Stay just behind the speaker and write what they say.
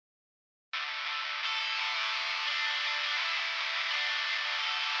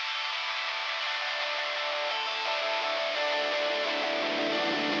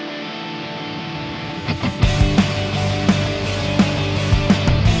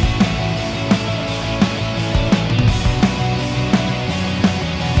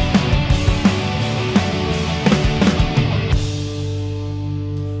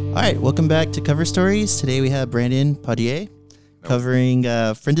right, welcome back to Cover Stories. Today we have Brandon Padier covering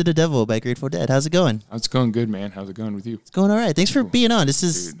Friend of the Devil by Grateful Dead. How's it going? It's going good, man. How's it going with you? It's going all right. Thanks for being on. This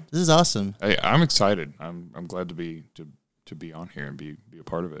is awesome. I'm excited. I'm glad to be on here and be a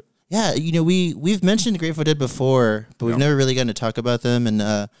part of it. Yeah, we've mentioned Grateful Dead before, but we've never really gotten to talk about them.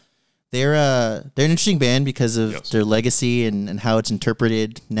 And they're an interesting band because of their legacy and how it's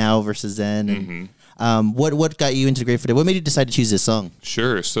interpreted now versus then. And what got you into Grateful Dead? What made you decide to choose this song?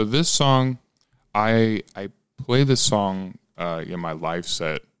 Sure. So this song, I play this song in my live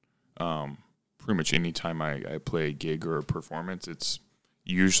set. Pretty much any time I play a gig or a performance, it's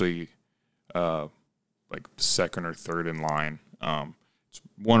usually like second or third in line. It's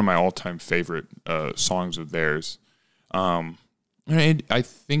one of my all-time favorite songs of theirs. And I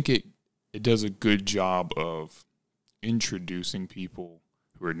think it does a good job of introducing people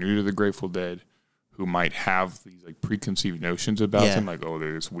who are new to the Grateful Dead, who might have these like preconceived notions about them, like, oh,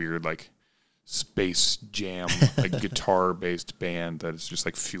 they're this weird like space jam like guitar based band that is just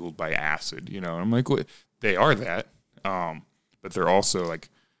like fueled by acid, And I'm like, what? They are that, but they're also like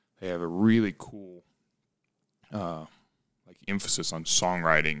they have a really cool like emphasis on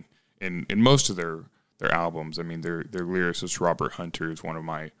songwriting in most of their albums. I mean, their lyricist Robert Hunter is one of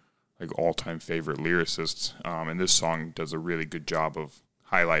my like all time favorite lyricists, and this song does a really good job of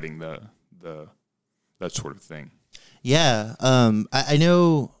highlighting the that sort of thing. Yeah. I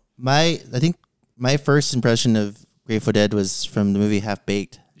know I think my first impression of Grateful Dead was from the movie Half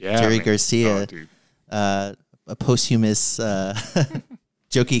Baked. Yeah, Jerry Garcia, a posthumous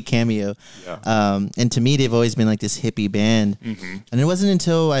jokey cameo. Yeah. And to me, they've always been like this hippie band. And it wasn't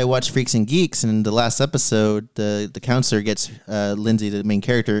until I watched Freaks and Geeks, and in the last episode, the counselor gets Lindsay, the main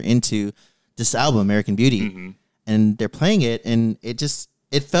character, into this album, American Beauty. And they're playing it, and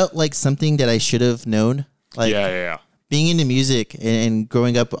it felt like something that I should have known. Like, being into music and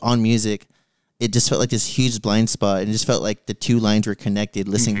growing up on music, it just felt like this huge blind spot, and it just felt like the two lines were connected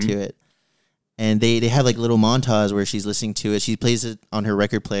listening to it. And they have like little montage where she's listening to it. She plays it on her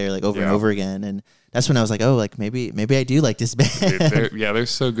record player like over and over again. And that's when I was like, oh, like maybe I do like this band. They're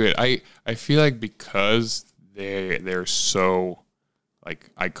so good. I feel like because they're so like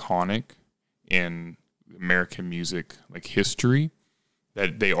iconic in American music like history,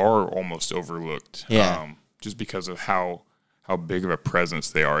 that they are almost overlooked. Just because of how big of a presence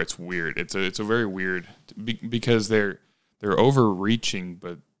they are. It's weird. It's a very weird because they're overreaching,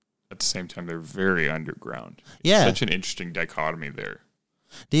 but at the same time they're very underground. It's such an interesting dichotomy there.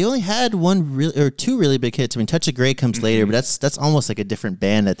 They only had two really big hits. I mean, Touch of Grey comes later, but that's almost like a different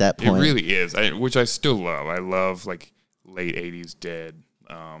band at that point. It really is, which I still love. I love like late 80s Dead,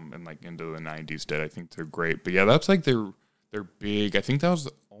 and like into the 90s Dead. I think they're great. But yeah, that's like they're big. I think that was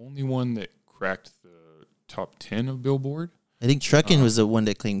the only one that cracked the top 10 of Billboard. I think Truckin' was the one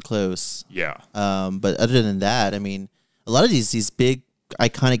that came close. Yeah. But other than that, I mean, a lot of these big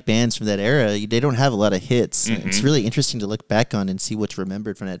iconic bands from that era, they don't have a lot of hits. It's really interesting to look back on and see what's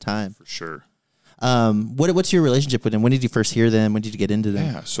remembered from that time. For sure. What's your relationship with them? When did you first hear them? When did you get into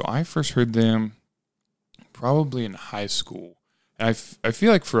them? Yeah, so I first heard them probably in high school. And I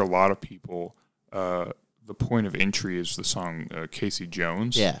feel like for a lot of people, the point of entry is the song Casey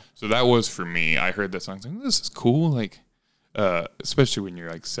Jones. Yeah. So that was for me. I heard that song, I was like, this is cool. Like, especially when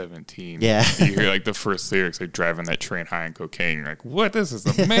you're like 17. Yeah. You hear like the first lyrics, like driving that train high on cocaine. You're like, what? This is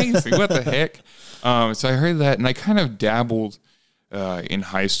amazing. What the heck? So I heard that, and I kind of dabbled in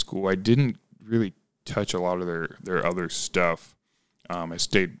high school. I didn't really touch a lot of their other stuff. I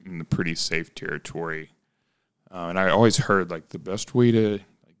stayed in the pretty safe territory. And I always heard like the best way to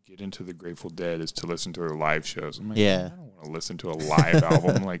get into the Grateful Dead is to listen to their live shows. I'm like, I don't want to listen to a live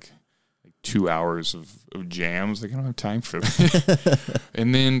album like 2 hours of jams. Like, I don't have time for that.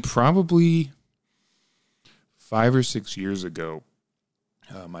 And then probably 5 or 6 years ago,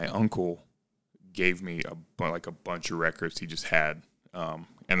 my uncle gave me a bunch of records he just had,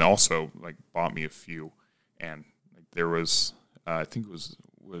 and also like bought me a few. And like, there was I think it was,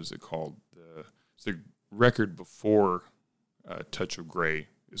 what is it called? The record before Touch of Grey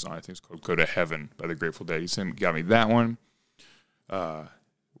is on. I think it's called Go to Heaven by the Grateful Dead. He got me that one.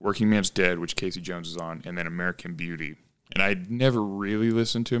 Working Man's Dead, which Casey Jones is on, and then American Beauty. And I'd never really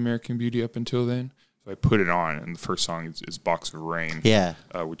listened to American Beauty up until then, so I put it on, and the first song is Box of Rain,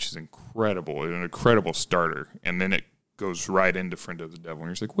 which is incredible, an incredible starter. And then it goes right into Friend of the Devil, and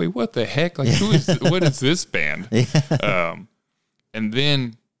you're just like, wait, what the heck? Like, what is this band? And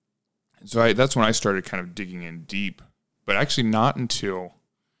then, so that's when I started kind of digging in deep, but actually not until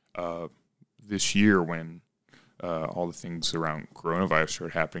this year when all the things around coronavirus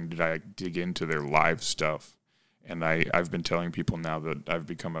started happening did I dig into their live stuff. And I've been telling people now that I've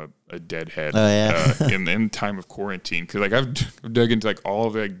become a deadhead in time of quarantine. Because like I've dug into like all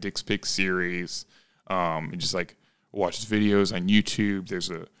of the like Dick's Pick series, and just like watched videos on YouTube.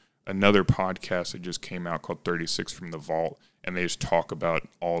 There's another podcast that just came out called 36 from the Vault, and they just talk about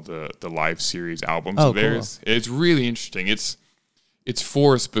all the live series albums of theirs. Cool. It's really interesting. It's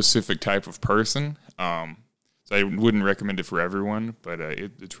for a specific type of person. So I wouldn't recommend it for everyone, but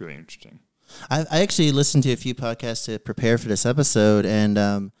it's really interesting. I actually listened to a few podcasts to prepare for this episode,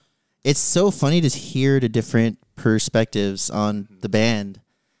 and it's so funny to hear the different perspectives on the band.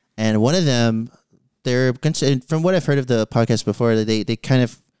 And one of them, from what I've heard of the podcast before, they're kind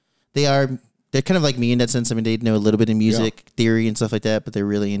of like me in that sense. I mean, they know a little bit of music theory and stuff like that, but they're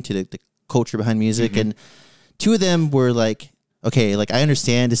really into the culture behind music. And two of them were like, okay, like I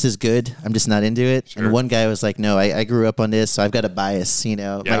understand this is good. I'm just not into it. Sure. And one guy was like, no, I grew up on this, so I've got a bias. You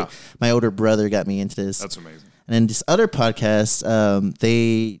know, my older brother got me into this. That's amazing. And then this other podcast,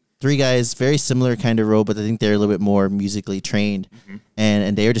 three guys, very similar kind of role, but I think they're a little bit more musically trained.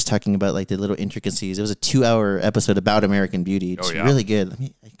 And they were just talking about like the little intricacies. It was a 2-hour episode about American Beauty. It's really good.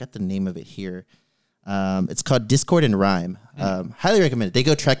 I got the name of it here. It's called Discord and Rhyme. Highly recommend it. They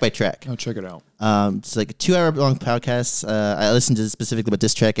go track by track. Oh, check it out. It's like a 2-hour long podcast. I listened to specifically about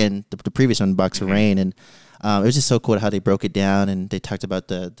this track and the previous one, Box of Rain, and it was just so cool how they broke it down and they talked about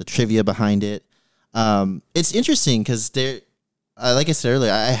the trivia behind it. It's interesting because they're, like I said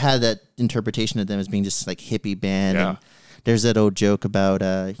earlier, I had that interpretation of them as being just like hippie band. Yeah. And there's that old joke about,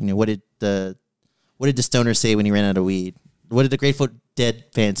 what did the stoner say when he ran out of weed? What did the Grateful Dead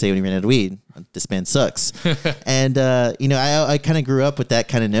fan say when he ran out of weed? This band sucks. And, I kind of grew up with that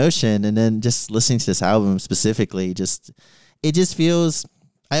kind of notion. And then just listening to this album specifically, it just feels,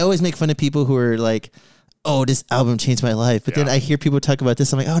 I always make fun of people who are like, oh, this album changed my life. But then I hear people talk about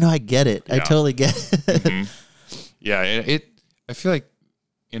this. I'm like, oh, no, I get it. I totally get it. Yeah, I feel like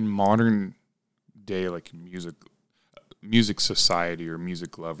in modern day, like music society or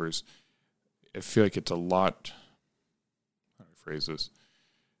music lovers, I feel like it's a lot, how do I phrase this?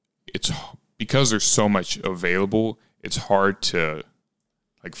 It's because there's so much available, it's hard to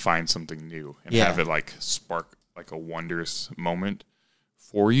like find something new and have it like spark like a wondrous moment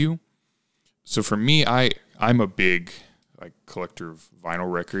for you. So for me, I'm a big like collector of vinyl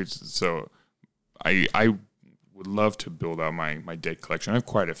records. So I would love to build out my Dead collection. I have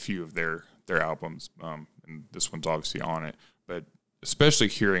quite a few of their albums, and this one's obviously on it. But especially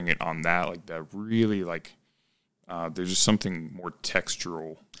hearing it on that, like that really like there's just something more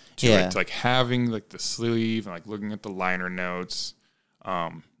textural to it. Like having like the sleeve and like looking at the liner notes,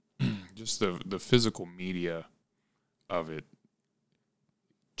 just the physical media of it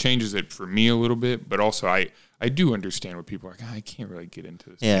changes it for me a little bit. But also I do understand what people are like, I can't really get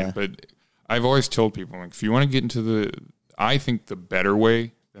into this thing. But I've always told people, like, if you want to get into I think the better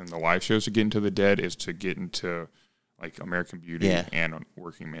way than the live shows to get into the Dead is to get into like American Beauty and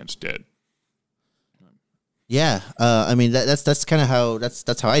Working Man's Dead. Yeah, I mean that's kind of how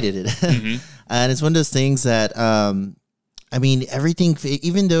that's how I did it, and it's one of those things that I mean everything.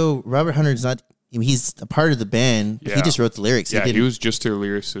 Even though Robert Hunter's not, I mean, he's a part of the band, he just wrote the lyrics. Yeah, he was just their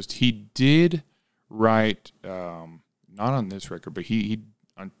lyricist. He did write, not on this record, but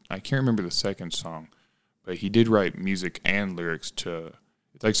I can't remember the second song, but he did write music and lyrics to,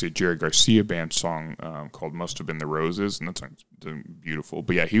 it's actually a Jerry Garcia band song called Must Have Been the Roses, and that song's beautiful.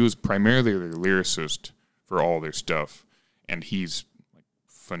 But yeah, he was primarily the lyricist for all their stuff, and he's like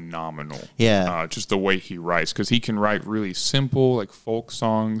phenomenal. Yeah. Just the way he writes, because he can write really simple, like folk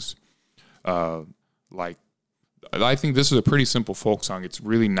songs. Like, I think this is a pretty simple folk song. It's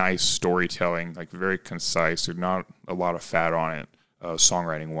really nice storytelling, like very concise. There's not a lot of fat on it.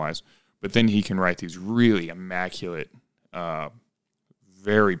 Songwriting-wise, but then he can write these really immaculate,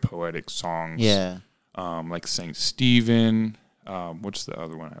 very poetic songs. Yeah, like Saint Stephen. What's the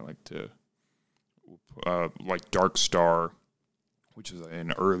other one I like to like? Dark Star, which is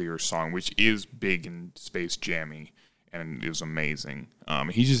an earlier song, which is big and space jammy, and it was amazing.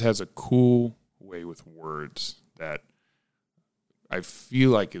 He just has a cool way with words that I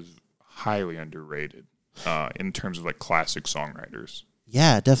feel like is highly underrated. In terms of like classic songwriters.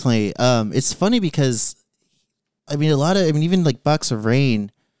 Yeah, definitely. It's funny because I mean even like Box of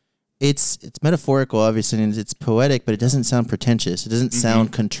Rain, it's metaphorical obviously and it's poetic, but it doesn't sound pretentious. It doesn't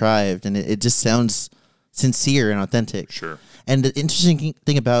sound contrived, and it just sounds sincere and authentic. Sure. And the interesting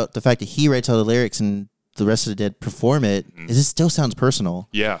thing about the fact that he writes all the lyrics and the rest of the Dead perform it is it still sounds personal.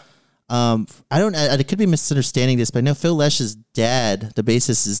 Yeah. I could be misunderstanding this, but I know Phil Lesh's dad, the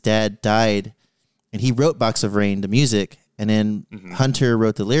bassist's dad, died. And he wrote Box of Rain, the music, and then Hunter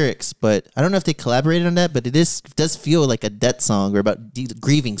wrote the lyrics. But I don't know if they collaborated on that, but it does feel like a death song or about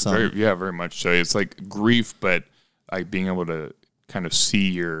grieving song. Very much so. It's like grief, but like being able to kind of see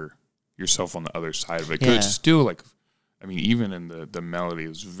yourself on the other side of it. 'Cause it's still like, I mean, even in the melody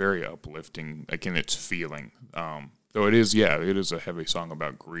is very uplifting, like in its feeling. Though it is a heavy song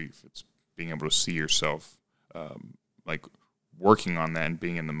about grief. It's being able to see yourself, like working on that and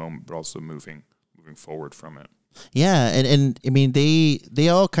being in the moment, but also moving forward from it. Yeah, and I mean they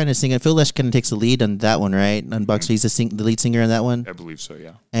all kind of sing. Phil Lesh kind of takes the lead on that one, right? On Boxer, he's the lead singer on that one. I believe so,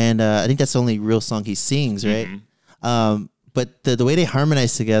 yeah. And I think that's the only real song he sings, right? But the way they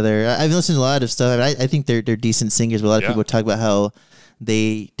harmonize together, I've listened to a lot of stuff. I think they're decent singers. But a lot of people talk about how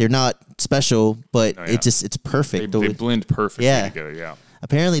they're not special, but it's perfect. They blend perfectly together. Yeah.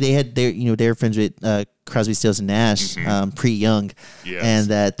 Apparently they were friends with Crosby, Stills and Nash pre-Young, and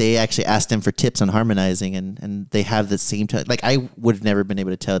that they actually asked them for tips on harmonizing, and they have the same like I would have never been able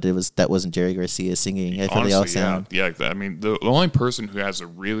to tell that wasn't Jerry Garcia singing. I thought they all sound I mean the only person who has a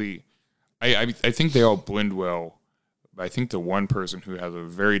really I think they all blend well. But I think the one person who has a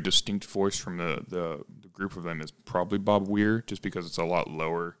very distinct voice from the group of them is probably Bob Weir, just because it's a lot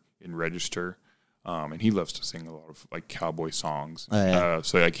lower in register. And he loves to sing a lot of like cowboy songs. Oh, yeah.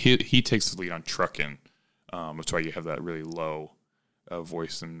 So like he takes the lead on Truckin'. That's why you have that really low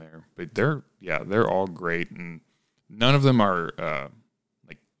voice in there. But they're all great, and none of them are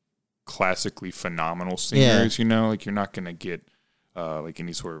like classically phenomenal singers. You know, like you're not gonna get like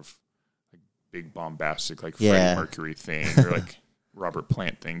any sort of like big bombastic like Freddie Mercury thing or like Robert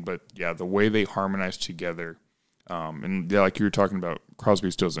Plant thing. But yeah, the way they harmonize together, and like you were talking about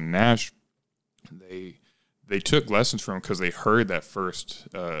Crosby, Stills and Nash. They took lessons from him because they heard that first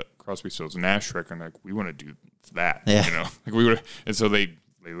Crosby, Stills and Nash record, and like, we want to do that, you know, like we would, and so they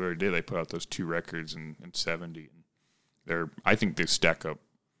literally did. They put out those two records in 70, and I think they stack up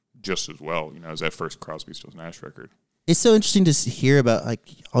just as well, you know, as that first Crosby, Stills and Nash record. It's so interesting to hear about like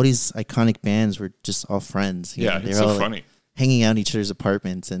all these iconic bands were just all friends. They're it's so funny, like, hanging out in each other's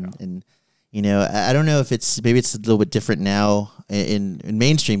apartments and. You know, I don't know if maybe it's a little bit different now in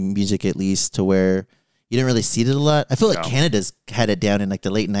mainstream music, at least, to where you didn't really see it a lot. I feel like Canada's had it down in like the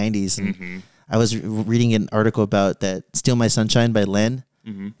late 90s. And I was reading an article about that Steal My Sunshine by Len.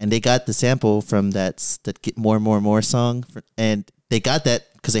 And they got the sample from that Get More and More and More song. And they got that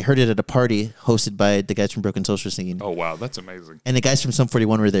because they heard it at a party hosted by the guys from Broken Social singing. Oh, wow. That's amazing. And the guys from Sum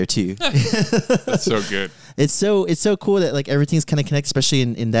 41 were there, too. That's so good. It's so cool that like everything's kind of connected, especially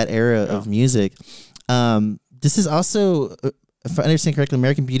in that era of music. This is also, if I understand correctly,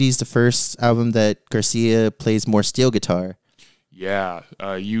 American Beauty is the first album that Garcia plays more steel guitar. Yeah.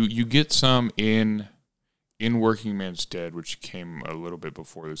 You get some in Working Man's Dead, which came a little bit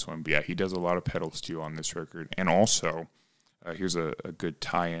before this one. But yeah, he does a lot of pedal steel on this record. And also... here's a good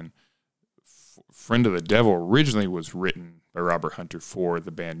tie-in. Friend of the Devil originally was written by Robert Hunter for the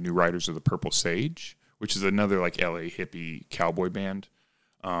band New Riders of the Purple Sage, which is another like LA hippie cowboy band.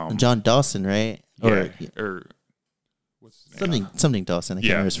 John Dawson, right? Or what's his name? Something Dawson. I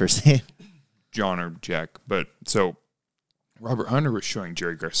can't remember his first name. John or Jack. But so Robert Hunter was showing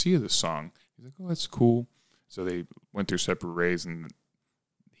Jerry Garcia this song. He's like, "Oh, that's cool." So they went their separate ways, and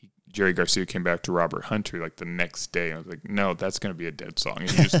Jerry Garcia came back to Robert Hunter like the next day. I was like, no, that's going to be a dead song.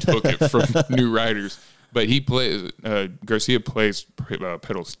 And he just took it from New Riders. But Garcia plays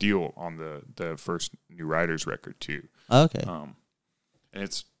pedal steel on the first New Riders record too. Okay. And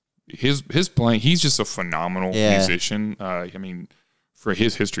it's his playing. He's just a phenomenal musician. I mean, for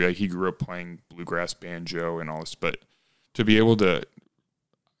his history, like, he grew up playing bluegrass banjo and all this. But to be able to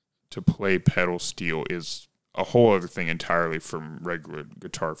play pedal steel is a whole other thing entirely from regular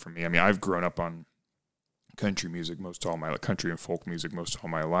guitar for me. I mean, I've grown up on country music country and folk music most all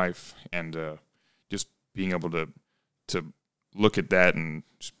my life, and just being able to look at that, and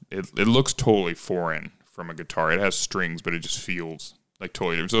it looks totally foreign from a guitar. It has strings, but it just feels like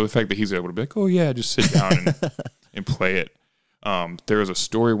totally different. So the fact that he's able to be like, oh yeah, just sit down and play it. There was a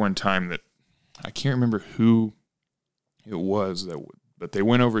story one time that I can't remember who it was but they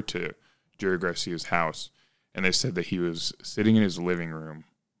went over to Jerry Garcia's house. And they said that he was sitting in his living room.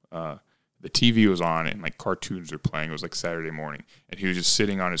 The TV was on and like cartoons were playing. It was like Saturday morning. And he was just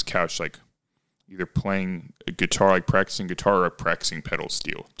sitting on his couch, like either playing a guitar, like practicing guitar, or practicing pedal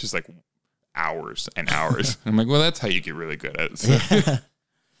steel. Just like hours and hours. I'm like, well, that's how you get really good at it. So. Yeah.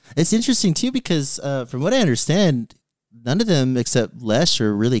 It's interesting too because from what I understand, none of them except Lesh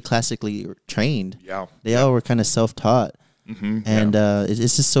were really classically trained. Yeah. They all were kind of self-taught. And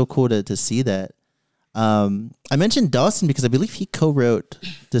it's just so cool to see that. I mentioned Dawson because I believe he co-wrote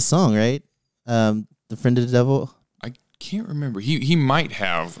the song, right? The Friend of the Devil. I can't remember. He might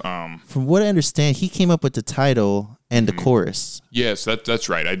have. From what I understand, he came up with the title and the chorus. Yes, that's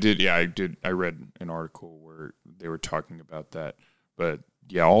right. I did. Yeah, I did. I read an article where they were talking about that. But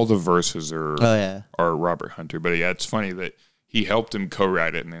yeah, all the verses are Robert Hunter. But yeah, it's funny that he helped him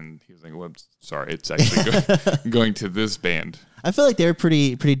co-write it, and then he was like, "Whoops, sorry, it's actually going to this band." I feel like they were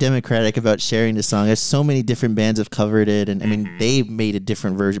pretty democratic about sharing the song. There's so many different bands have covered it, and I mean, they made a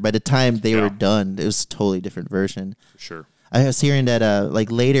different version. By the time they were done, it was a totally different version. For sure. I was hearing that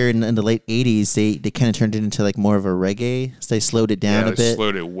like later in the late 80s, they kind of turned it into like more of a reggae. So they slowed it down a bit. They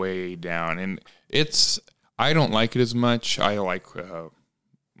slowed it way down, and I don't like it as much. I like.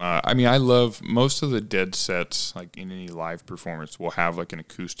 I mean, I love most of the Dead sets. Like in any live performance, we'll have like an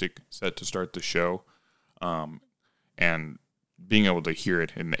acoustic set to start the show, and being able to hear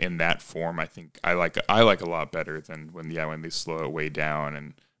it in that form, I think I like a lot better than when they slow it way down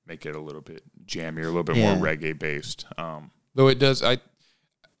and make it a little bit jammier, a little bit more reggae based. Though it does, I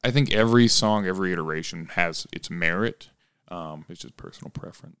think every song, every iteration has its merit. It's just personal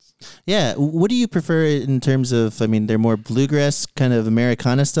preference. Yeah. What do you prefer in terms of, I mean, they're more bluegrass kind of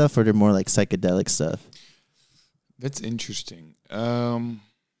Americana stuff, or they're more like psychedelic stuff? That's interesting.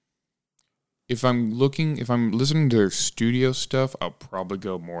 If I'm listening to their studio stuff, I'll probably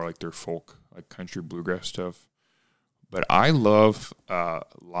go more like their folk, like country bluegrass stuff. But I love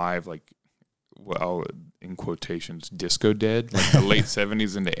live, like, well, in quotations, disco dead, like the late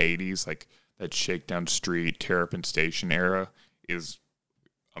 70s into 80s, like that Shakedown Street, Terrapin Station era is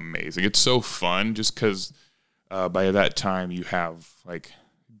amazing. It's so fun just because by that time you have like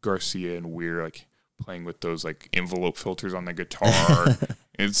Garcia and Weir like playing with those like envelope filters on the guitar.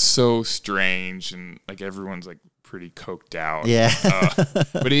 It's so strange, and like everyone's like pretty coked out. Yeah.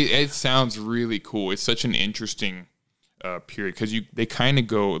 But it sounds really cool. It's such an interesting period because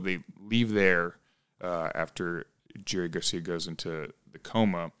they leave there after Jerry Garcia goes into the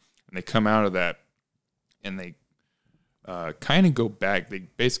coma, and they come out of that, and they kind of go back. They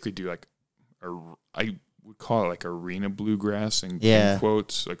basically do like I would call it like arena bluegrass in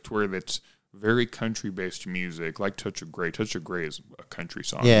quotes, like to where that's very country-based music, like Touch of Grey. Touch of Grey is a country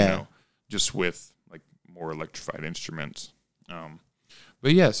song, just with like more electrified instruments.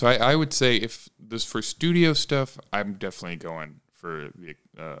 But yeah, so I would say if this for studio stuff, I'm definitely going for the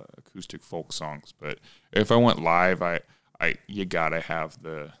acoustic folk songs. But if I want live, you gotta have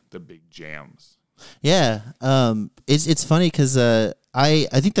the big jams. Yeah, it's funny because I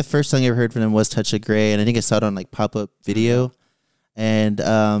think the first song I ever heard from them was Touch of Grey, and I think I saw it on like pop-up video, and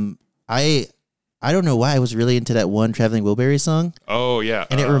I don't know why I was really into that one Traveling Wilbury song. Oh yeah,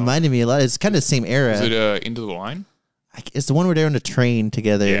 and it reminded me a lot. It's kind of the same era. Is it Into the Line? It's the one where they're on a train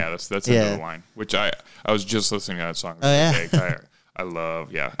together. Yeah, that's Into the Line. Which I was just listening to that song the other day.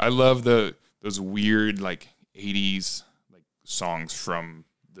 I love those weird like 80s like songs from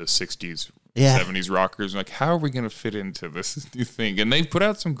the 60s. 70s rockers. Like, how are we going to fit into this new thing? And they put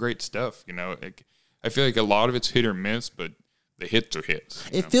out some great stuff, you know. Like, I feel like a lot of it's hit or miss, but the hits are hits.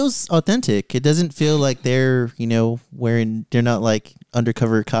 It feels authentic. It doesn't feel like they're they're not like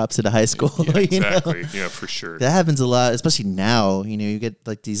undercover cops at a high school. Yeah, exactly. Yeah, for sure. That happens a lot, especially now. You get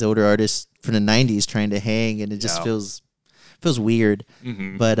like these older artists from the 90s trying to hang, and it just feels weird.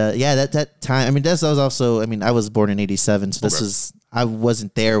 Mm-hmm. But that time, I mean, that was also, I mean, I was born in 87, so I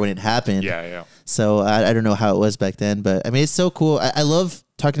wasn't there when it happened. Yeah. So I don't know how it was back then, but I mean, it's so cool. I love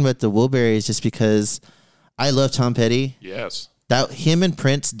talking about the Wilburys just because I love Tom Petty. Yes. That him and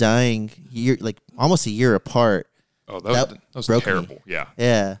Prince dying almost a year apart. Oh, that was terrible. Me. Yeah.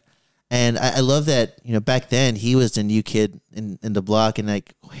 Yeah. And I love that, back then he was the new kid in the block, and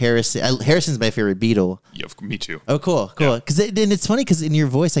like Harrison's my favorite Beatle. Yeah, me too. Oh, cool. Because it's funny because in your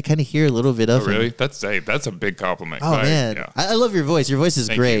voice I kind of hear a little bit of really? him. That's a big compliment. Oh man, yeah. I love your voice. Your voice is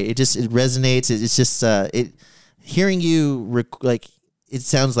great. You. It resonates. It's just hearing you it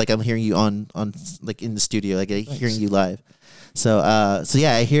sounds like I'm hearing you on like in the studio, like hearing you live. So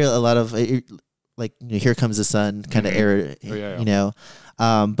yeah, I hear a lot of Here Comes the Sun kind of era.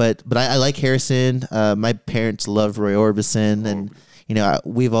 But I like Harrison. My parents loved Roy Orbison, and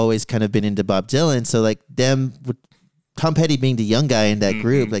we've always kind of been into Bob Dylan. So like them, with Tom Petty being the young guy in that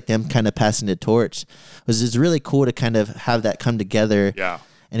group, like them kind of passing the torch was really cool to kind of have that come together. Yeah,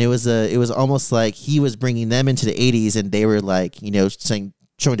 and it was almost like he was bringing them into the '80s, and they were like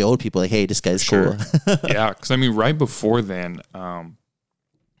showing the old people like, hey, this guy's cool. Yeah, because I mean, right before then,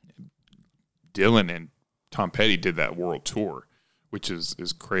 Dylan and Tom Petty did that world tour, which is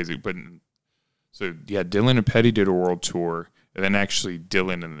crazy. But so yeah, Dylan and Petty did a world tour, and then actually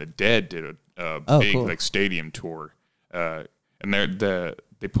Dylan and the Dead did a big cool. stadium tour. And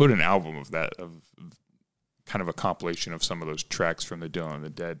they put an album of kind of a compilation of some of those tracks from the Dylan and the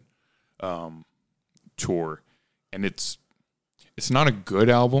Dead tour, and it's not a good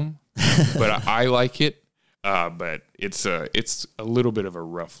album, but I like it. But it's a little bit of a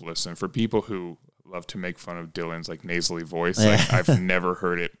rough listen for people who love to make fun of Dylan's like nasally voice. Like I've never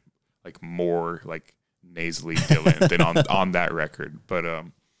heard it like more like nasally Dylan than on that record. But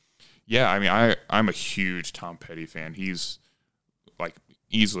yeah, I mean I'm a huge Tom Petty fan. He's like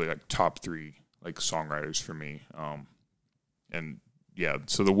easily like top 3 like songwriters for me. And yeah,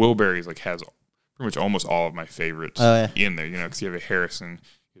 so the Wilburys like has pretty much almost all of my favorites in there, you know, because you have a Harrison,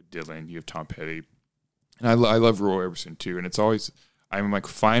 you have Dylan, you have Tom Petty. And I love Roy Orbison too. And it's always, I'm like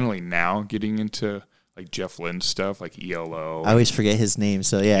finally now getting into like Jeff Lynne stuff, like ELO. I always forget his name,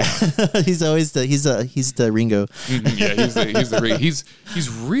 so yeah. He's always he's the Ringo. Yeah, he's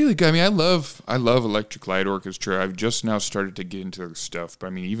really good. I mean, I love Electric Light Orchestra. I've just now started to get into their stuff, but I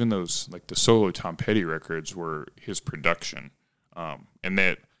mean, even those like the solo Tom Petty records were his production. And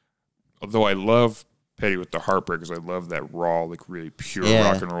that, although I love Petty with the Heartbreakers, I love that raw, like really pure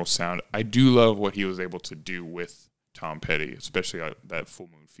rock and roll sound. I do love what he was able to do with Tom Petty, especially that Full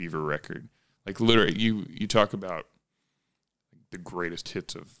Moon Fever record. Like literally, you talk about the greatest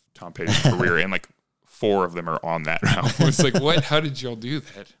hits of Tom Petty's career, and like 4 of them are on that album. It's like, what? How did y'all do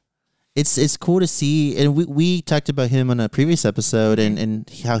that? It's cool to see, and we talked about him on a previous episode, and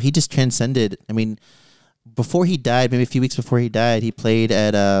how he just transcended. I mean, before he died, maybe a few weeks before he died, he played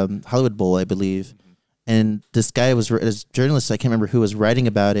at Hollywood Bowl, I believe. And this guy was, as a journalist, I can't remember who, was writing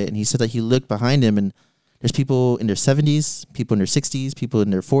about it, and he said that he looked behind him, and there's people in their 70s, people in their 60s, people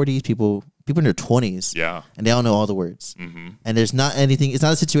in their 40s, people in their 20s. Yeah. And they all know all the words. Mm-hmm. And there's not anything, it's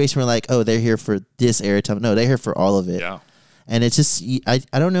not a situation where like, oh, they're here for this era time. No, they're here for all of it. Yeah. And it's just, I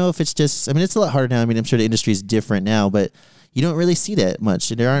don't know if it's just, I mean, it's a lot harder now. I mean, I'm sure the industry is different now, but you don't really see that much.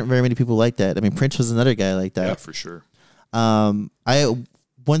 There aren't very many people like that. I mean, Prince was another guy like that. Yeah, for sure.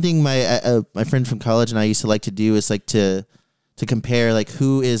 One thing my friend from college and I used to like to do is like to compare like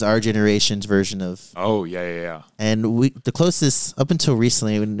who is our generation's version of. Oh yeah. And the closest up until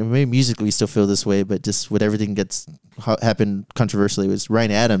recently, and maybe musically we still feel this way, but just with everything happened controversially, was Ryan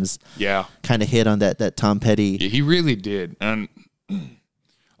Adams. Yeah, kind of hit on that Tom Petty. Yeah, he really did. And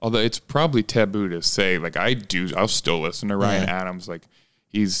although it's probably taboo to say, like I'll still listen to Ryan Adams. Like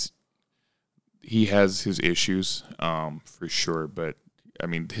he has his issues, for sure, but I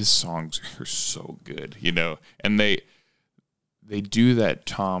mean his songs are so good, you know, and they do that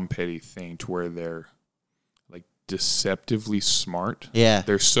Tom Petty thing to where they're like deceptively smart. Yeah,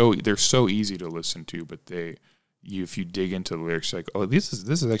 they're so easy to listen to, but if you dig into the lyrics, you're like, oh, this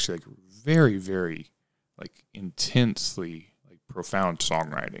is actually like very, very like intensely like profound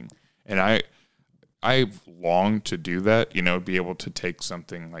songwriting. And I long to do that, you know, be able to take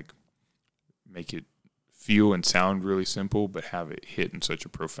something like make it feel and sound really simple, but have it hit in such a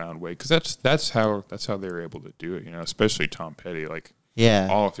profound way. Because that's how they're able to do it, you know. Especially Tom Petty, like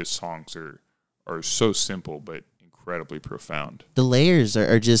all of his songs are so simple but incredibly profound. The layers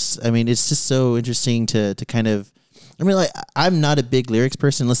are just, I mean, it's just so interesting to kind of. I mean, like I'm not a big lyrics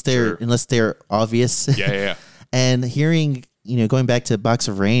person unless they're obvious. Yeah. And hearing, you know, going back to Box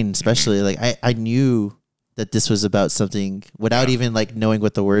of Rain, especially, like I knew that this was about something without even like knowing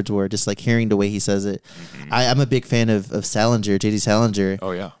what the words were, just like hearing the way he says it. Mm-hmm. I'm a big fan of Salinger, J.D. Salinger.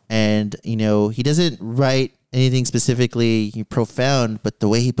 Oh yeah. And, you know, he doesn't write anything specifically profound, but the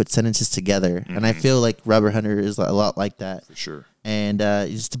way he puts sentences together. Mm-hmm. And I feel like Robert Hunter is a lot like that. For sure. And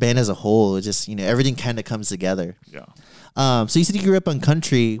just the band as a whole, it just, you know, everything kind of comes together. Yeah. So you said you grew up on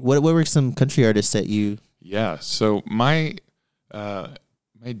country. What were some country artists that you... Yeah. So my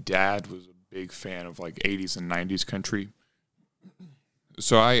dad was a big fan of like 80s and 90s country.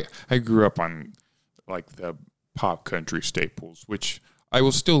 So I grew up on like the pop country staples, which I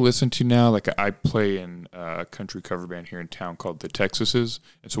will still listen to now. Like I play in a country cover band here in town called the Texases,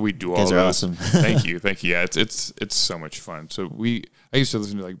 and so we do all those. You guys are awesome. Thank you. Yeah, it's so much fun. So I used to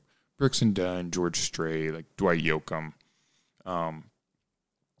listen to like Brooks and Dunn, George Strait, like Dwight Yoakam, and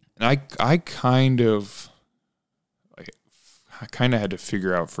I kind of had to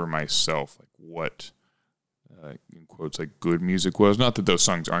figure out for myself like what in quotes like good music was. Not that those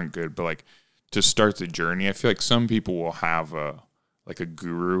songs aren't good, but like to start the journey, I feel like some people will have a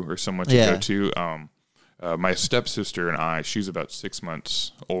guru or someone to go to. My stepsister and I, she's about 6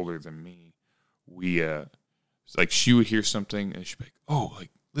 months older than me. We like she would hear something and she'd be like, "Oh, like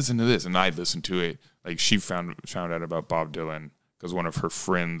listen to this," and I'd listen to it. Like she found out about Bob Dylan because one of her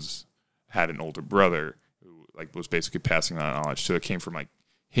friends had an older brother who like was basically passing on knowledge. So it came from like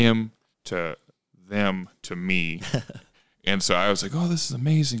him to them to me, and so I was like, "Oh, this is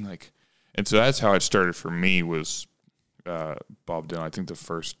amazing!" Like, And so that's how it started for me was Bob Dylan. I think the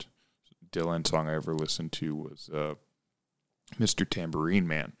first Dylan song I ever listened to was Mr. Tambourine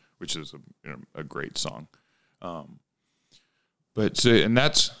Man, which is a great song. But so, and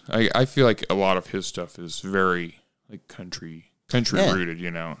that's I feel like a lot of his stuff is very like country rooted,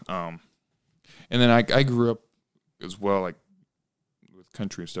 you know. And then I grew up as well, like with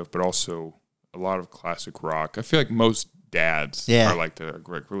country and stuff, but also a lot of classic rock. I feel like most dads are like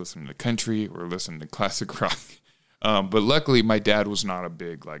we're listening to country, we're listening to classic rock. But luckily, my dad was not a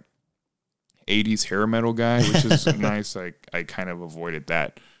big like 80s hair metal guy, which is nice. I kind of avoided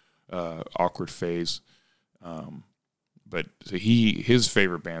that awkward phase. But so his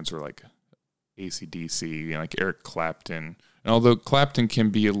favorite bands were like AC/DC and like Eric Clapton. And although Clapton can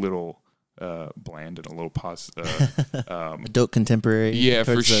be a little bland and a little adult contemporary, yeah,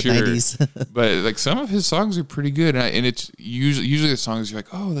 for sure. 90s. But like some of his songs are pretty good, and it's usually the songs you're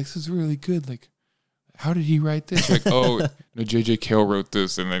like, oh, like, this is really good. Like, how did he write this? You're like, oh, no, J.J. Cale wrote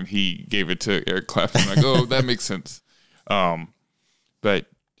this, and then he gave it to Eric Clapton. I'm like, oh, that makes sense. But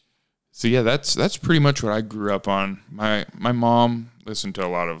so yeah, that's pretty much what I grew up on. My mom listened to a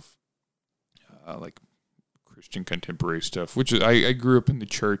lot of like Christian contemporary stuff, which is, I grew up in the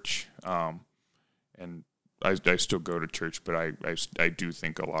church, and I still go to church, but I do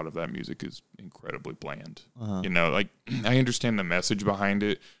think a lot of that music is incredibly bland. You know, like I understand the message behind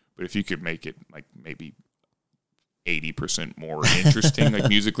it, but if you could make it like maybe 80% more interesting, like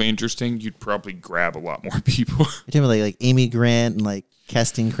musically interesting, you'd probably grab a lot more people. You're talking about like Amy Grant and like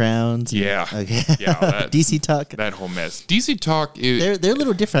Casting Crowns. Yeah. Okay. Yeah. DC Talk. That whole mess. DC Talk is... They're a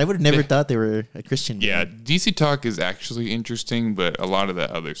little different. I would have never thought they were a Christian band. Yeah. DC Talk is actually interesting, but a lot of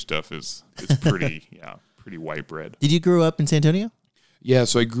that other stuff is pretty, pretty white bread. Did you grow up in San Antonio? Yeah.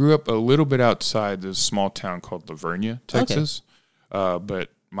 So I grew up a little bit outside this small town called Lavernia, Texas. Okay. But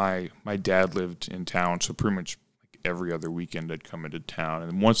my dad lived in town, so pretty much every other weekend I'd come into town.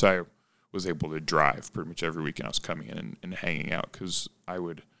 And once I was able to drive, pretty much every weekend I was coming in and hanging out, because I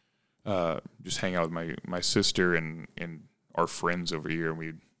would just hang out with my sister and our friends over here, and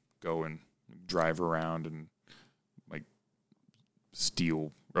we'd go and drive around and like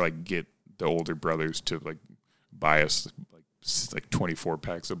steal or like get the older brothers to like buy us like 24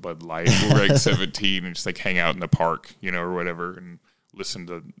 packs of Bud Light when we were like 17 and just like hang out in the park, you know, or whatever, and listen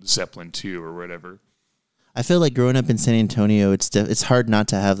to Zeppelin 2 or whatever. I feel like growing up in San Antonio, it's hard not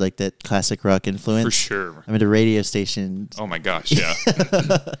to have like that classic rock influence. For sure. I mean, the radio stations. Oh my gosh, yeah.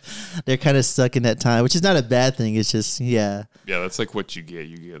 They're kind of stuck in that time, which is not a bad thing. It's just, yeah. Yeah, that's like what you get.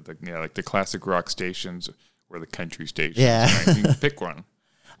 You get like the classic rock stations or the country stations. Yeah. Right? You can pick one.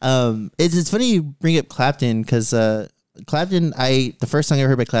 It's funny you bring up Clapton, because Clapton, the first song I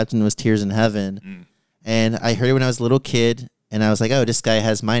ever heard by Clapton was Tears in Heaven. And I heard it when I was a little kid. And I was like, oh, this guy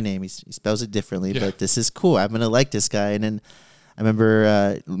has my name. He spells it differently, but this is cool. I'm going to like this guy. And then I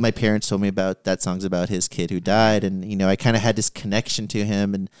remember my parents told me about that song's about his kid who died. And, you know, I kind of had this connection to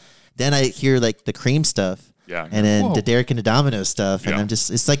him. And then I hear like the Cream stuff. Yeah. And then the Derek and the Domino stuff. And I'm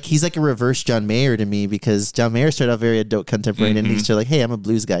just, it's like, he's like a reverse John Mayer to me, because John Mayer started off very adult contemporary and he's still like, hey, I'm a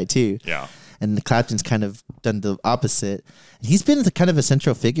blues guy too. Yeah. And Clapton's kind of done the opposite. And he's been kind of a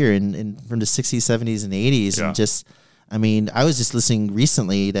central figure in from the 60s, 70s, and 80s. Yeah. And just... I mean, I was just listening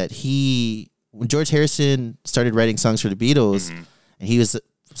recently that when George Harrison started writing songs for the Beatles, and he was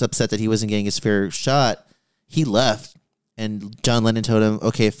upset that he wasn't getting his fair shot, he left, and John Lennon told him,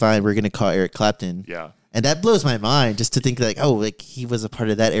 okay, fine, we're going to call Eric Clapton. Yeah. And that blows my mind, just to think like, oh, like he was a part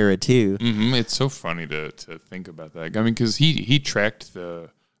of that era too. It's so funny to think about that. I mean, because he tracked the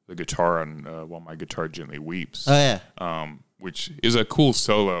guitar on While My Guitar Gently Weeps. Oh, yeah. Which is a cool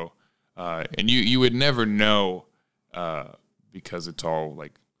solo. And you would never know, because it's all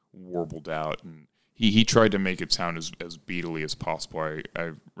like warbled out, and he tried to make it sound as Beatley as possible.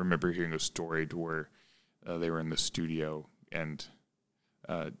 I remember hearing a story to where they were in the studio, and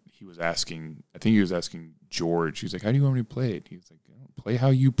he was asking George, he's like, how do you want me to play it? He's like, play how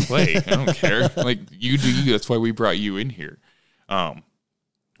you play. I don't care. Like, you do you. That's why we brought you in here.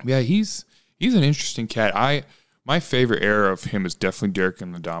 Yeah, he's an interesting cat. My favorite era of him is definitely Derek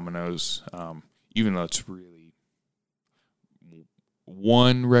and the Dominoes, even though it's really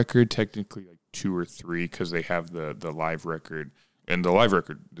one record, technically like two or three, because they have the live record, and the live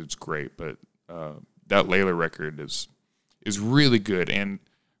record is great, but that Layla record is really good. And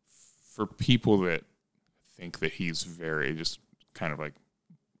for people that think that he's very just kind of like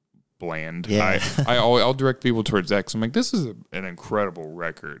bland, I'll direct people towards that, because I'm like, this is an incredible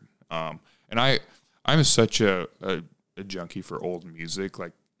record. And I'm such a junkie for old music.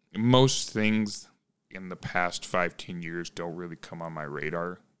 Like, most things in the past 5-10 years don't really come on my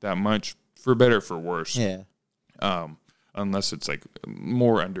radar that much, for better or for worse. Yeah. Unless it's like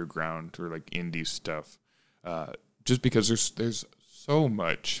more underground or like indie stuff. Just because there's so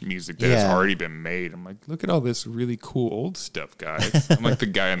much music that has already been made. I'm like, look at all this really cool old stuff, guys. I'm like the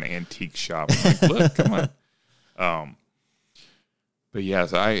guy in the antique shop. I'm like, look, come on. But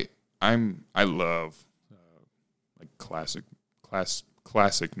yes, I love like classic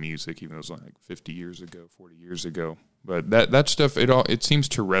music, even though it was like 50 years ago, 40 years ago. But that stuff, it seems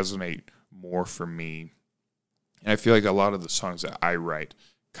to resonate more for me. And I feel like a lot of the songs that I write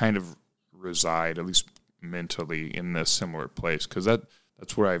kind of reside, at least mentally, in a similar place, because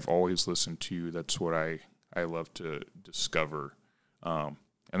that's what I've always listened to. That's what I love to discover, and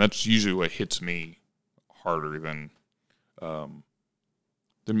that's usually what hits me harder than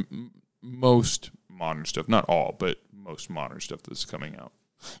most modern stuff. Not all, but most modern stuff that's coming out.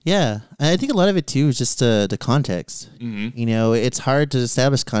 Yeah, I think a lot of it too is just the context. Mm-hmm. You know, it's hard to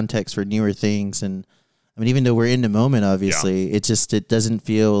establish context for newer things, and I mean, even though we're in the moment, obviously, it doesn't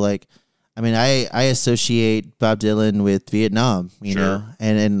feel like. I mean, I associate Bob Dylan with Vietnam, you know,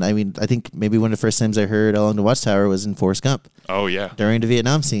 and I mean, I think maybe one of the first times I heard Along the Watchtower was in Forrest Gump. Oh yeah, during the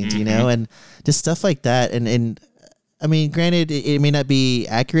Vietnam scenes, you know, and just stuff like that. And I mean, granted, it may not be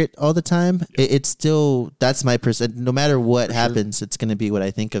accurate all the time. It's still, that's my percent. No matter what happens, it's going to be what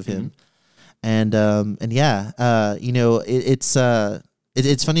I think of him. And yeah, you know, it's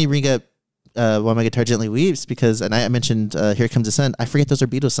funny you bring up While My Guitar Gently Weeps, because, and I mentioned Here Comes the Sun. I forget those are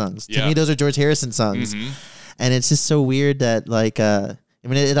Beatles songs. To me, those are George Harrison songs. And it's just so weird that, like, I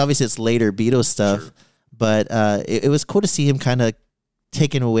mean, it obviously it's later Beatles stuff, but it was cool to see him kind of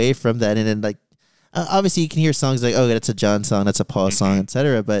taken away from that. And then, like, obviously you can hear songs like, oh, that's a John song, that's a Paul song,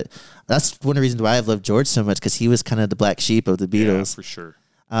 etc. But that's one of the reasons why I've loved George so much, because he was kind of the black sheep of the Beatles. Yeah, for sure.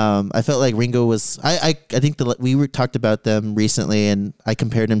 I felt like Ringo was. I think we talked about them recently, and I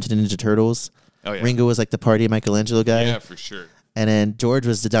compared him to the Ninja Turtles. Oh yeah. Ringo was like the party Michelangelo guy. Yeah, for sure. And then George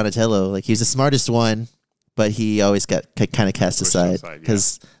was the Donatello. Like, he was the smartest one, but he always got kind of cast aside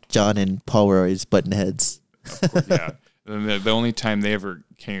because John and Paul were always button heads. Of course, yeah. And the only time they ever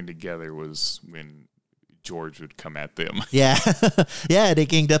came together was when George would come at them. Yeah. Yeah, they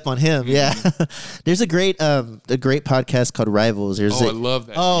ganged up on him. Yeah. There's a great podcast called Rivals. I love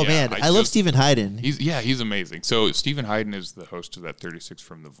that. Oh, yeah, man. I love Stephen Hyden. He's amazing. So Stephen Hyden is the host of that 36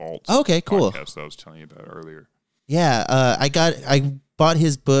 from the Vault. Okay, cool. Podcast that I was telling you about earlier. Yeah. I bought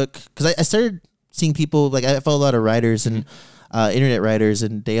his book because I started seeing people, like, I follow a lot of writers and internet writers,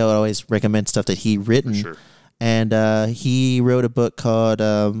 and they always recommend stuff that he written. For sure. And he wrote a book called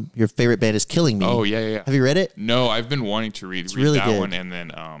Your Favorite Band is Killing Me. Oh, yeah. Have you read it? No, I've been wanting to read really that good. one, and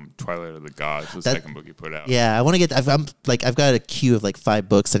then Twilight of the Gods, the second book you put out. Yeah, I want to get. I've got a queue of like 5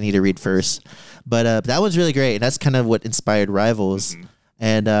 books I need to read first, but that one's really great, and that's kind of what inspired Rivals.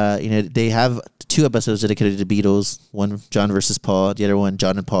 And you know, they have 2 episodes dedicated to Beatles. One John versus Paul, the other one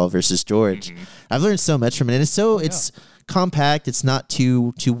John and Paul versus George. I've learned so much from it, and it's compact. It's not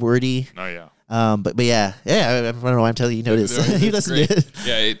too wordy. Oh yeah. But yeah, I don't know why I'm telling you. Notice you listen to it.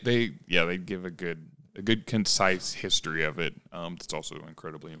 Yeah, they give a good concise history of it. It's also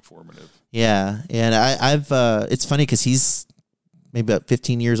incredibly informative. Yeah, and I've it's funny because he's maybe about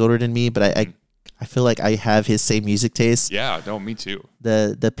 15 years older than me, but I feel like I have his same music taste. Yeah, no, me too.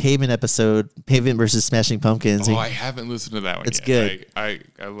 The Pavement episode, Pavement versus Smashing Pumpkins. Oh, I haven't listened to that one. It's yet. good.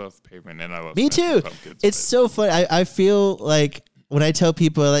 I love Pavement, and I love me Smashing too. Pumpkins, it's so funny. I feel like, when I tell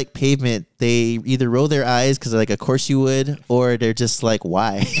people I like Pavement, they either roll their eyes because they're like, of course you would, or they're just like,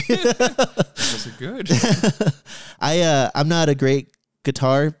 why? Those are good. I'm not a great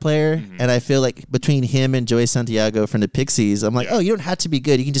guitar player, and I feel like between him and Joey Santiago from the Pixies, I'm like, oh, you don't have to be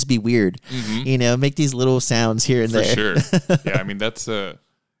good. You can just be weird. You know, make these little sounds here and there. For sure. Yeah, I mean that's a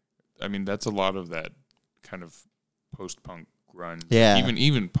lot of that kind of post-punk grunge. Yeah.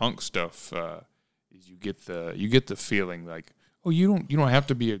 Even punk stuff. Is you get the feeling like, oh, you don't have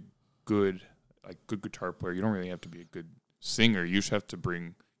to be a good guitar player. You don't really have to be a good singer. You just have to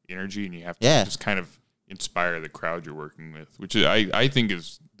bring energy, and you have to just kind of inspire the crowd you're working with, which I think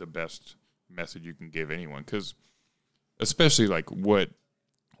is the best message you can give anyone, because especially like what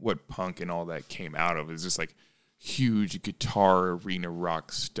punk and all that came out of is just like huge guitar arena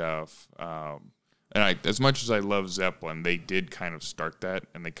rock stuff. And as much as I love Zeppelin, they did kind of start that,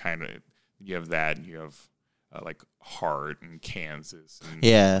 and you have that, and you have like Heart and Kansas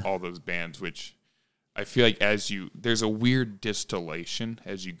and all those bands, which I feel like there's a weird distillation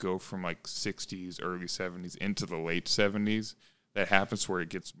as you go from like 60s, early 70s into the late 70s that happens where it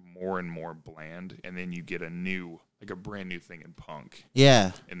gets more and more bland, and then you get a brand new thing in punk.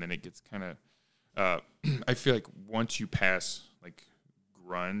 Yeah. And then it gets kind of I feel like once you pass like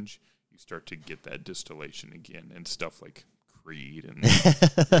grunge, you start to get that distillation again and stuff like Creed and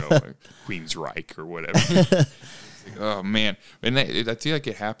like Queensryche or whatever. Like, oh man, and I feel like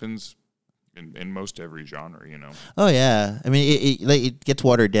it happens in most every genre, you know. Oh yeah, I mean it gets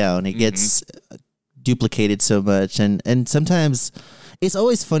watered down. It gets duplicated so much, and sometimes it's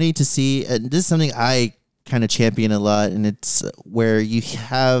always funny to see. And this is something I kind of champion a lot, and it's where you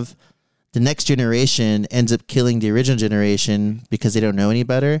have the next generation ends up killing the original generation because they don't know any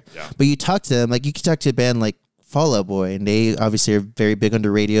better. Yeah. But you talk to them, like you can talk to a band like Fall Out Boy, and they obviously are very big on the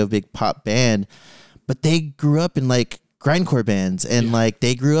radio, big pop band, but they grew up in like grindcore bands, and like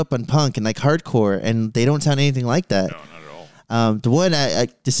they grew up on punk and like hardcore, and they don't sound anything like that. No, not at all. The one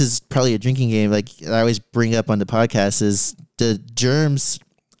this is probably a drinking game, like I always bring up on the podcast, is the Germs.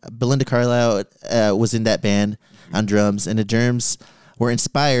 Belinda Carlisle was in that band on drums, and the Germs were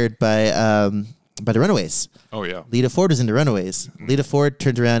inspired by the Runaways. Oh yeah, Lita Ford was in the Runaways. Lita Ford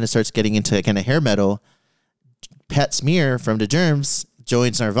turns around and starts getting into kind of hair metal. Pat Smear from the Germs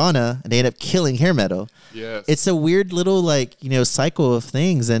joins Nirvana, and they end up killing hair metal. Yes, it's a weird little cycle of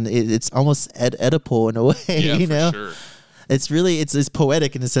things, and it's almost Oedipal in a way. Yeah, you know, for sure. It's really it's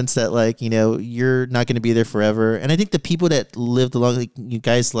poetic in the sense that you're not going to be there forever, and I think the people that lived along, like you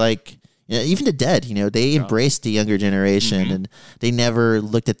guys, like even the Dead, they embraced the younger generation, and they never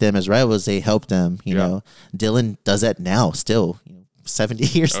looked at them as rivals. They helped them. You know, Dylan does that now, still 70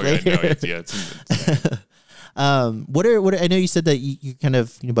 years later. It's insane. What are I know you said that you kind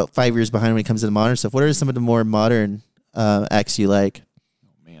of about 5 years behind when it comes to the modern stuff. What are some of the more modern acts you like?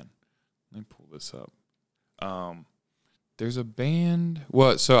 Oh man, let me pull this up. There's a band.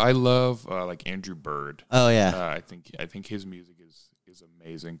 Well, so I love like Andrew Bird. Oh yeah. I think his music is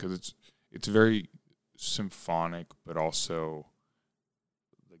amazing because it's very symphonic, but also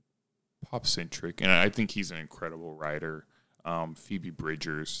like pop centric, and I think he's an incredible writer. Phoebe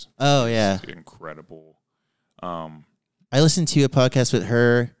Bridgers. Oh yeah, incredible. I listened to a podcast with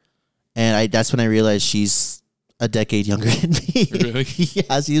her, and that's when I realized she's a decade younger than me. Really?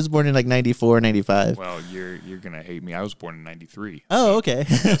 Yeah, she was born in like 94, 95. Well, you're gonna hate me. I was born in 93. Oh, okay.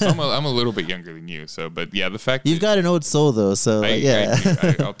 So I'm a little bit younger than you. So, but yeah, the fact you've got an old soul though. So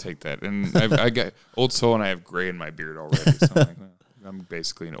I'll take that. And I got old soul, and I have gray in my beard already. So I'm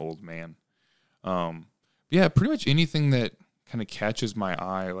basically an old man. Yeah, pretty much anything that kind of catches my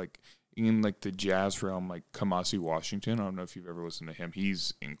eye, like in like the jazz realm, like Kamasi Washington. I don't know if you've ever listened to him.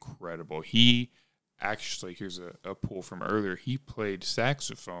 He's incredible. He actually, here's a pull from earlier. He played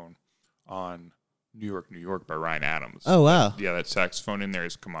saxophone on New York by Ryan Adams. Oh, wow. Yeah, that saxophone in there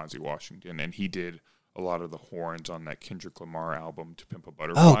is Kamasi Washington, and he did a lot of the horns on that Kendrick Lamar album, To Pimp a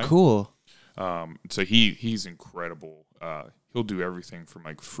Butterfly. Oh, cool. So he's incredible. He'll do everything from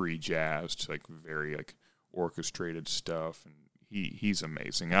like free jazz to like very like orchestrated stuff, and he's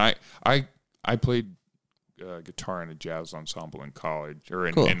amazing. And I played guitar in a jazz ensemble in college or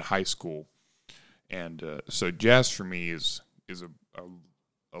in high school. And so jazz for me is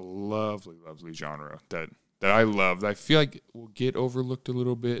a lovely, lovely genre that I love. That I feel like will get overlooked a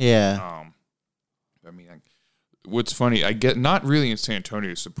little bit. Yeah. I mean, what's funny, I get not really in San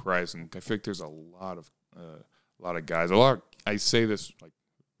Antonio. Surprising. I feel like there's a lot of guys. I say this like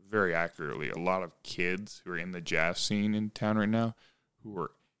very accurately. A lot of kids who are in the jazz scene in town right now who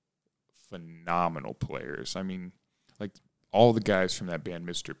are phenomenal players. I mean, like. All the guys from that band,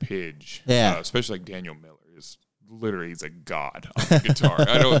 Mr. Pidge, especially like Daniel Miller, he's a god on the guitar.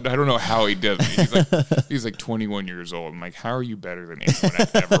 I don't know how he does it. He's like 21 years old. I'm like, how are you better than anyone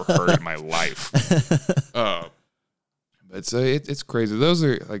I've ever heard in my life? But so it's crazy. Those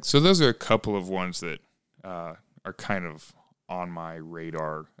are a couple of ones that are kind of on my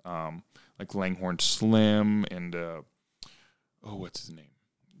radar, like Langhorne Slim and what's his name?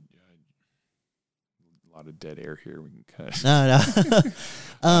 A lot of dead air here. We can cut. No.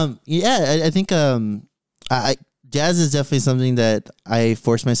 Yeah, I think jazz is definitely something that I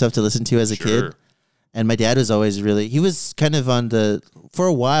forced myself to listen to as a kid. And my dad was always he was kind of for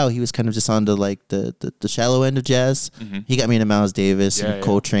a while, he was kind of just on the shallow end of jazz. Mm-hmm. He got me into Miles Davis and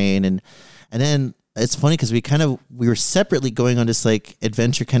Coltrane. And then it's funny because we were separately going on this like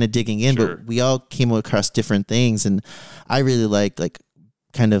adventure kind of digging in, but we all came across different things. And I really liked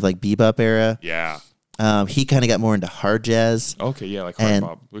kind of like bebop era. Yeah. He kind of got more into hard jazz. Okay, yeah, like hard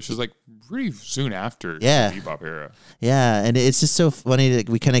bop, which is like pretty soon after the bebop era. Yeah, and it's just so funny that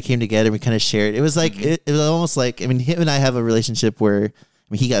we kind of came together and we kind of shared. It was like, it was almost like, I mean, him and I have a relationship where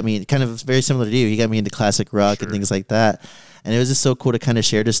he got me kind of very similar to you. He got me into classic rock and things like that. And it was just so cool to kind of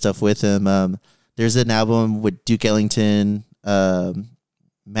share this stuff with him. There's an album with Duke Ellington,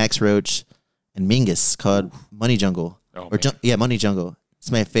 Max Roach, and Mingus called Money Jungle. Money Jungle.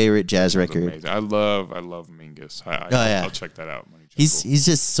 It's my favorite jazz record. Amazing. I love Mingus. I'll check that out. Money Jungle. He's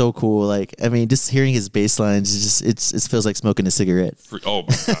just so cool. Like, I mean, just hearing his bass lines, it feels like smoking a cigarette. Oh my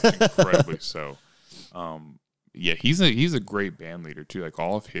gosh, incredibly so. Yeah, he's a great band leader too. Like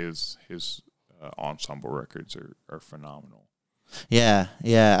all of his ensemble records are phenomenal. Yeah.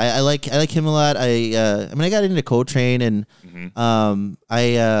 I like him a lot. I got into Coltrane, and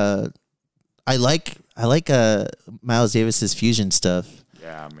I like Miles Davis's fusion stuff.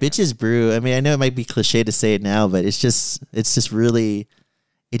 Yeah, man. Bitches Brew. I mean, I know it might be cliche to say it now, but it's just really,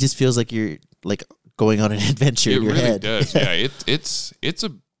 it just feels like you're like going on an adventure in your head. It really does. Yeah, it's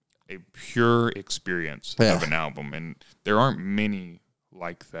a pure experience of an album, and there aren't many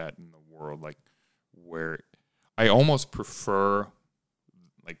like that in the world. Like where I almost prefer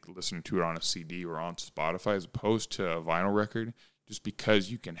like listening to it on a CD or on Spotify as opposed to a vinyl record, just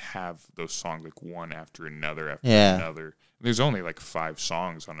because you can have those songs like one after another another. There's only like 5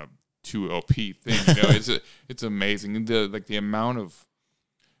 songs on a 2 LP thing. You know, it's amazing. The amount of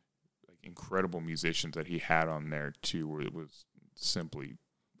like incredible musicians that he had on there too was simply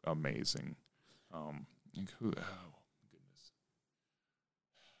amazing. Goodness.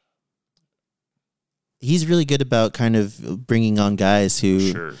 He's really good about kind of bringing on guys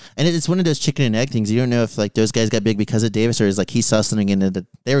who, and it's one of those chicken and egg things. You don't know if like those guys got big because of Davis, or is like he saw something in it that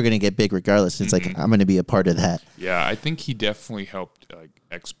they were going to get big regardless. It's like, I'm going to be a part of that. Yeah, I think he definitely helped like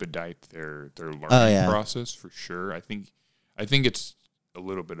expedite their learning process for sure. I think it's a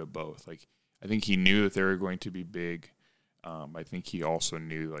little bit of both. Like I think he knew that they were going to be big. I think he also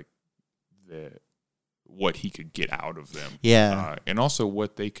knew like what he could get out of them. Yeah, and also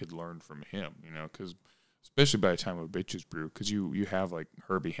what they could learn from him. You know, because especially by the time of Bitches Brew, because you have like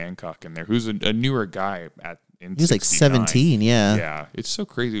Herbie Hancock in there, who's a newer guy in he was like 17. Yeah, it's so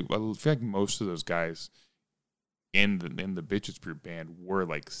crazy. I feel like most of those guys in the Bitches Brew band were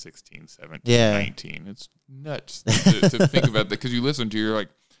like 16, 17, 19. It's nuts to think about that, because you listen to you're like,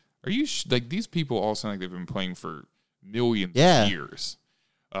 are you like these people all sound like they've been playing for millions of years.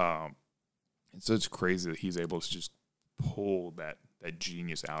 And so it's crazy that he's able to just pull that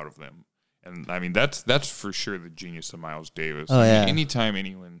genius out of them. And I mean, that's for sure the genius of Miles Davis. Oh, yeah. Anytime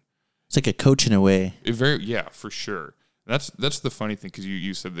anyone, it's like a coach in a way. For sure. That's the funny thing, because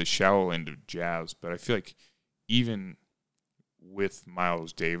you said the shallow end of jazz, but I feel like even with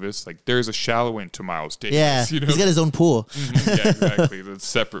Miles Davis, like there's a shallow end to Miles Davis. Yeah, you know? He's got his own pool. Yeah, exactly. That's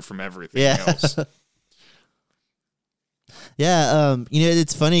separate from everything else. Yeah,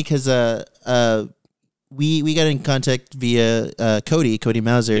 it's funny because we got in contact via Cody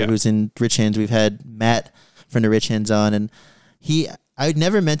Mauser, who's in Rich Hands. We've had Matt from the Rich Hands on, and I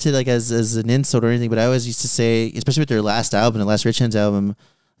never meant it like as an insult or anything, but I always used to say, especially with their last album, the last Rich Hands album,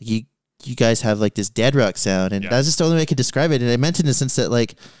 like you guys have like this dead rock sound, and that's just the only way I could describe it. And I meant it in the sense that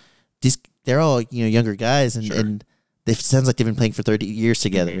like they're all younger guys, and it sounds like they've been playing for 30 years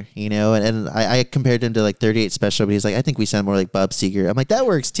together, and I compared him to like 38 Special, but he's like, I think we sound more like Bob Seger. I'm like, that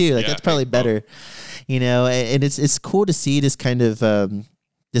works too. Like that's probably better, and it's cool to see this kind of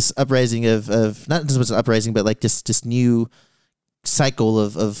this uprising of not just an uprising, but like this new cycle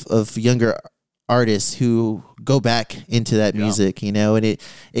of younger artists who go back into that music, and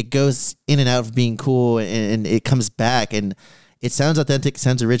it goes in and out of being cool, and it comes back, and it sounds authentic,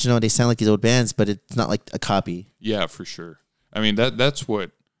 sounds original, and they sound like these old bands, but it's not like a copy. Yeah, for sure. I mean, that's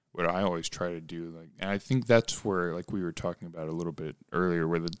what I always try to do. Like, and I think that's where, like we were talking about a little bit earlier,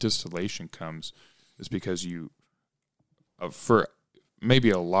 where the distillation comes, is because for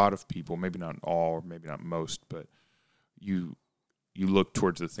maybe a lot of people, maybe not all, or maybe not most, but you look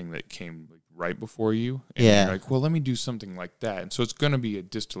towards the thing that came like right before you, and you're like, well, let me do something like that. And so it's going to be a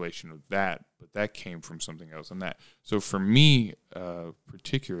distillation of that, but that came from something else and that. So for me,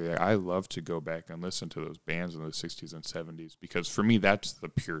 particularly, I love to go back and listen to those bands in the 60s and 70s, because for me, that's the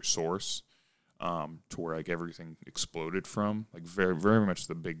pure source, to where like everything exploded from, like very, very much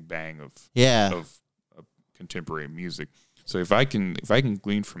the big bang of contemporary music. So if I can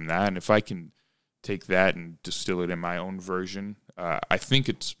glean from that, and if I can take that and distill it in my own version, I think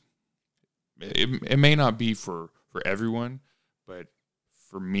it may not be for everyone, but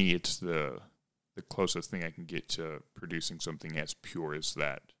for me, it's the closest thing I can get to producing something as pure as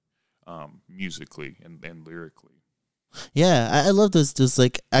that, musically and lyrically. Yeah, I love those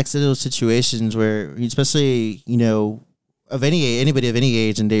like accidental situations where, especially of anybody of any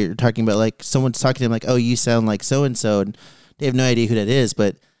age, and they're talking about like someone's talking to them like, oh, you sound like so and so, and they have no idea who that is,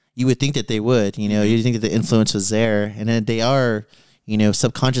 but you would think that they would, you think that the influence was there, and then they are,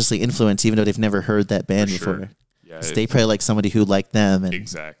 subconsciously influenced, even though they've never heard that band before. So they probably like somebody who liked them. And,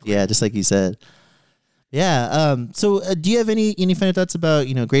 exactly. Yeah, just like you said. Yeah. So do you have any final thoughts about,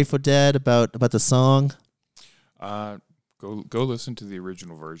 Grateful Dead, about the song? Go listen to the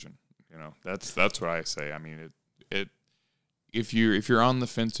original version. That's what I say. I mean, if you're on the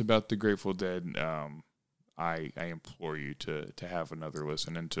fence about the Grateful Dead, I implore you to have another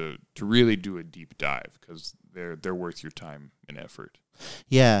listen and to really do a deep dive, because they're worth your time and effort.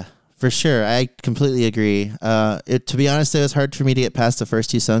 Yeah, for sure. I completely agree. To be honest, it was hard for me to get past the first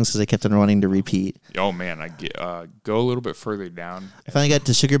two songs because I kept on wanting to repeat. Oh man, go a little bit further down. I finally got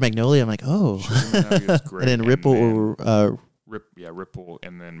to Sugar Magnolia. I'm like, oh. Sugar Magnolia is great. And then Ripple. Ripple.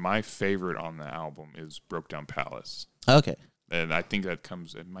 And then my favorite on the album is Broke Down Palace. Okay. And I think it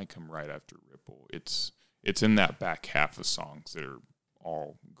might come right after Ripple. It's in that back half of songs that are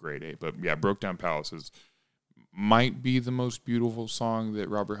all grade A. But yeah, Broke Down Palace might be the most beautiful song that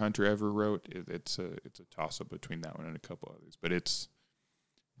Robert Hunter ever wrote. It's a toss up between that one and a couple others. But it's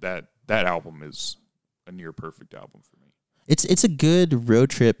that album is a near perfect album for me. It's a good road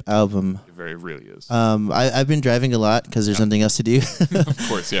trip album. It really is. I've been driving a lot because there's nothing else to do. Of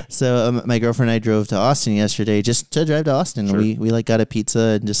course, yeah. So my girlfriend and I drove to Austin yesterday just to drive to Austin. Sure. We got a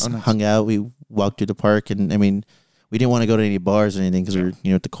pizza and just hung out. We walked through the park, and I mean, we didn't want to go to any bars or anything because we were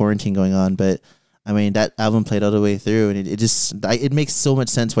with the quarantine going on. But I mean, that album played all the way through, and it makes so much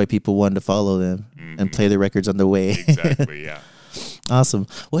sense why people wanted to follow them and play their records on the way. Exactly, yeah. Awesome.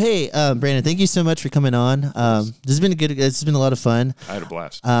 Well, hey, Brandon, thank you so much for coming on. This has been a lot of fun. I had a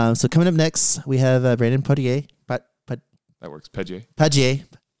blast. So coming up next, we have Brandon Padier. That works. Padier.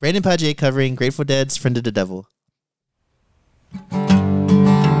 Brandon Padier covering Grateful Dead's Friend of the Devil.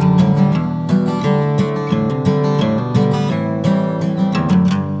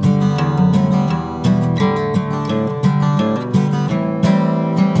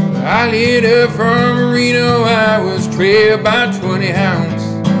 I lit up from Reno, I was trailed by 20 hounds.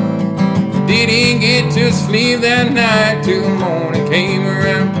 Didn't get to sleep that night till the morning came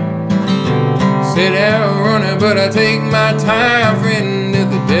around. Set out running, but I take my time. Friend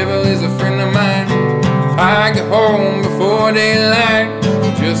of the devil is a friend of mine. I get home before daylight,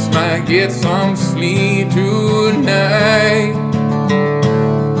 just might get some sleep tonight.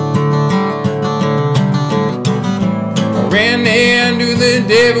 Ran down to the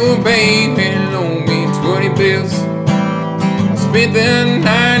devil bank and loaned me 20 bills. I spent the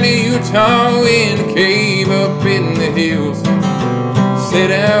night in Utah in a cave up in the hills. Set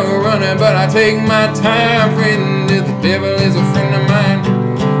out running, but I take my time. Friend of the devil is a friend of mine.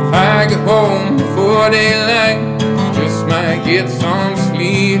 I get home before daylight, just might get some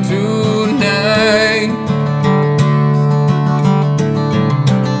sleep tonight.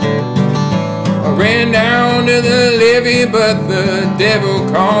 I ran down to the levee, but the devil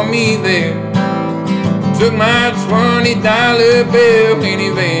called me there. Took my $20 bill and he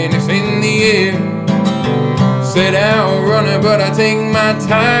vanished in the air. Set out running, but I take my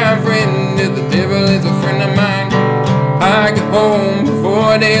time. Friend of the devil is a friend of mine. I get home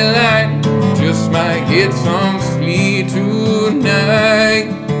before daylight, just might get some sleep tonight.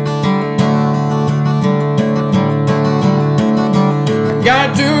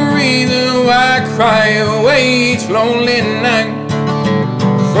 Got the reason why I cry away each lonely night.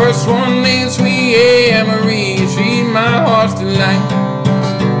 First one is sweet Anne-Marie, she's my heart's delight.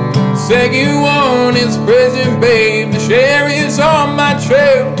 Second one is present babe, the sheriff's on my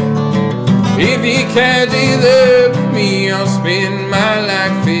trail. If he catches up with me, I'll spend my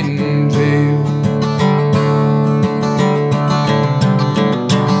life in jail.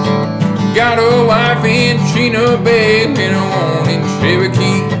 Got a wife in Chino, babe, and a one in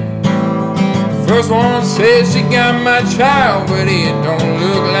Cherokee. First one says she got my child, but it don't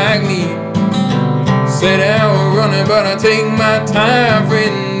look like me. Set out running, but I take my time.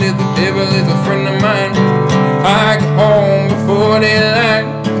 Friend of the devil is a friend of mine. I get home before daylight,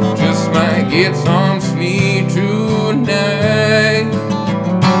 just might get some sleep tonight.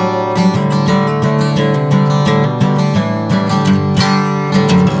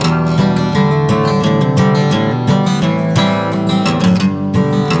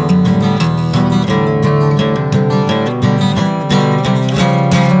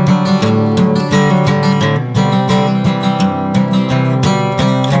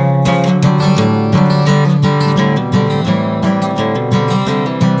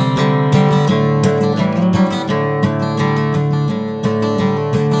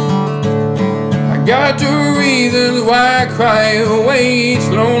 Got the reasons why I cry away each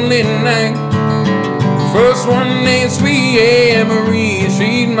lonely night. First one ain't sweet Anne-Marie,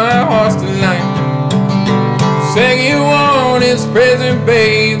 she's my heart's delight. Second one is present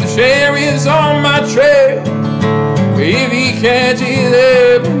babe, the sheriff's on my trail. If he catches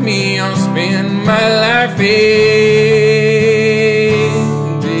up with me, I'll spend my life in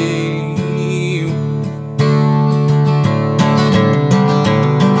you.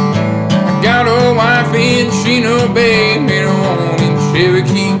 I got a wife in Chino Bay, made a one in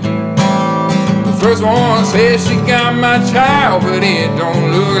Cherokee. The first one says she got my child, but it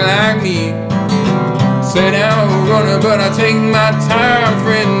don't look like me. Said I'm a runner, but I take my time,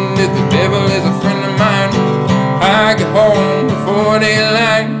 friend. If the devil is a friend of mine, I get home before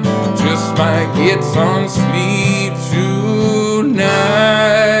daylight. Just might get some sleep too.